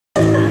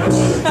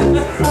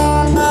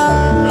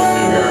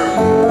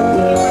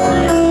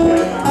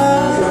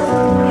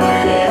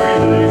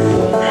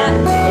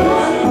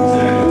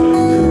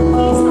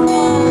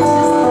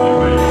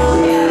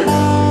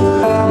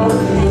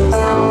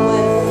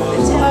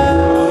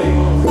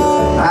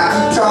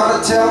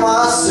Tell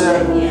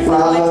myself I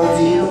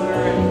love you,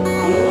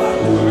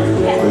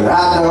 but I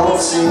don't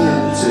seem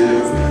to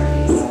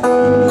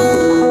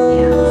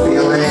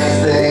feel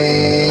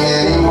anything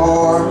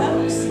anymore.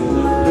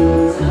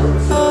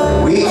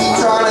 We keep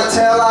trying to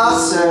tell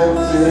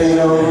ourselves it ain't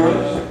over,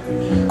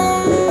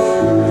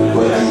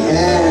 but the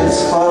end is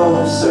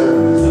closer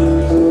than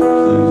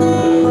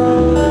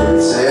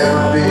it's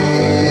ever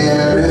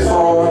been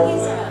before.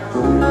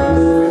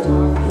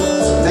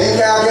 So think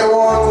I'll get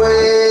one way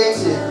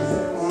ticket,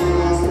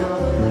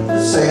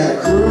 Santa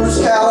Cruz,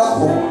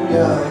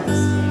 California,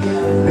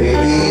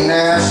 maybe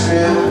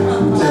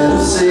Nashville,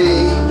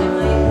 Tennessee.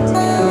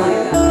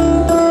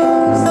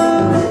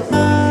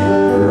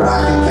 Or I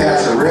can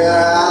catch a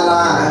red-eye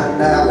line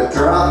that would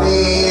drop me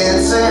in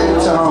San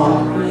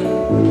Antonio,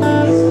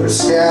 or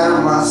scatter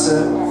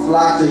myself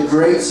like the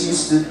greats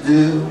used to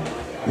do,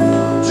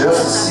 just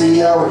to see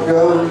how it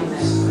goes.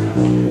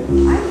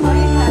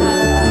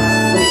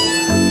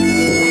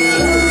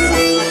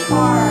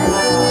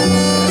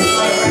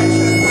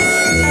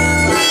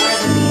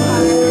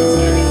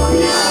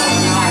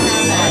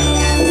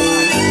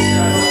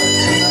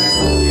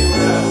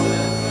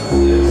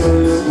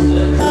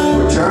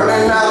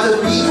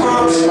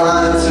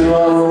 To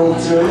our own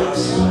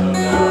tricks,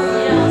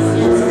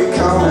 we're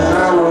becoming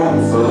our own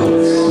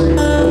folks.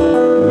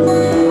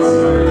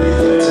 You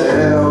can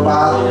tell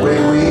by the way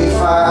we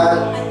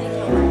fight.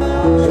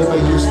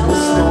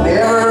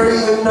 Never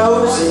even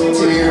noticed a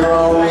tear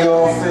on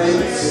your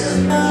face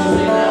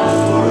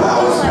while I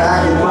was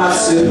packing my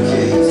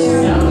suitcase.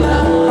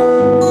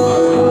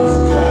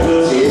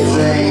 Kids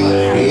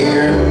ain't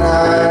here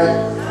tonight,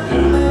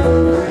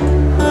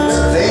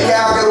 so think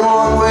I'll get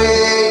one way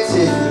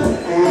ticket,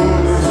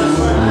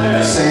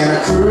 Santa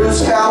Cruz,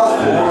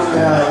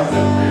 California,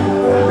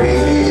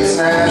 maybe it's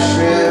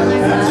Nashville,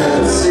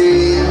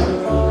 Tennessee.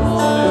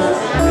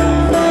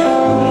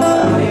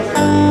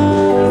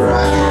 Or I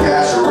can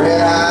catch a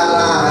red-eye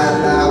line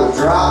that would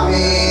drop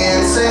me in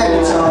San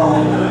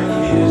Antonio,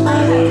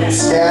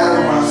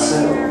 scatter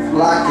myself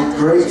like the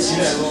greats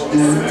used to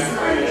do,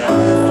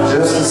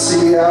 just to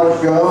see how it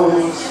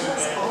goes.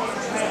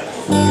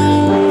 I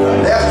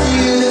left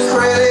you the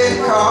credit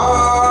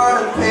card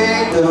and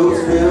paid those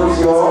bills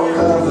you're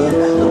covered.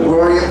 Don't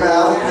worry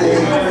about a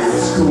thing,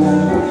 it's cool,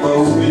 we're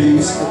both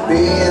used to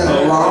being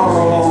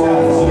alone.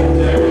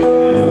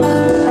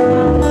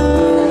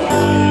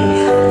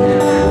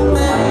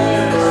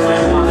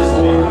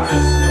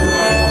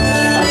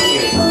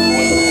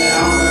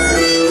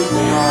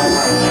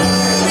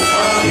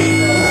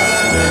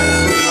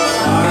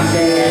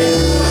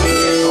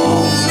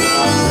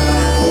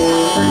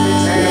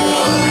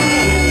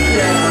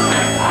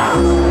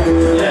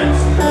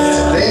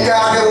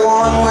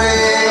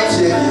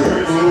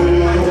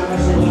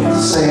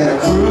 Santa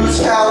Cruz,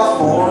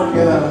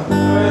 California,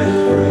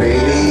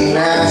 maybe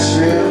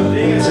Nashville,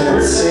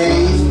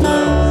 Tennessee.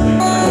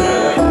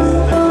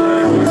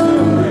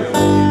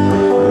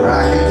 Or I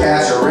could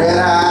catch a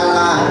red-eye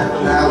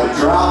line that would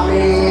drop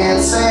me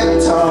in San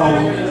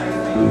Antonio,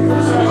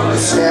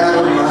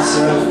 scatter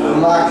myself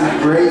like the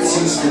greats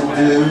used to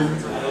do,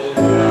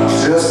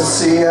 just to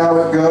see how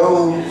it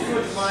goes.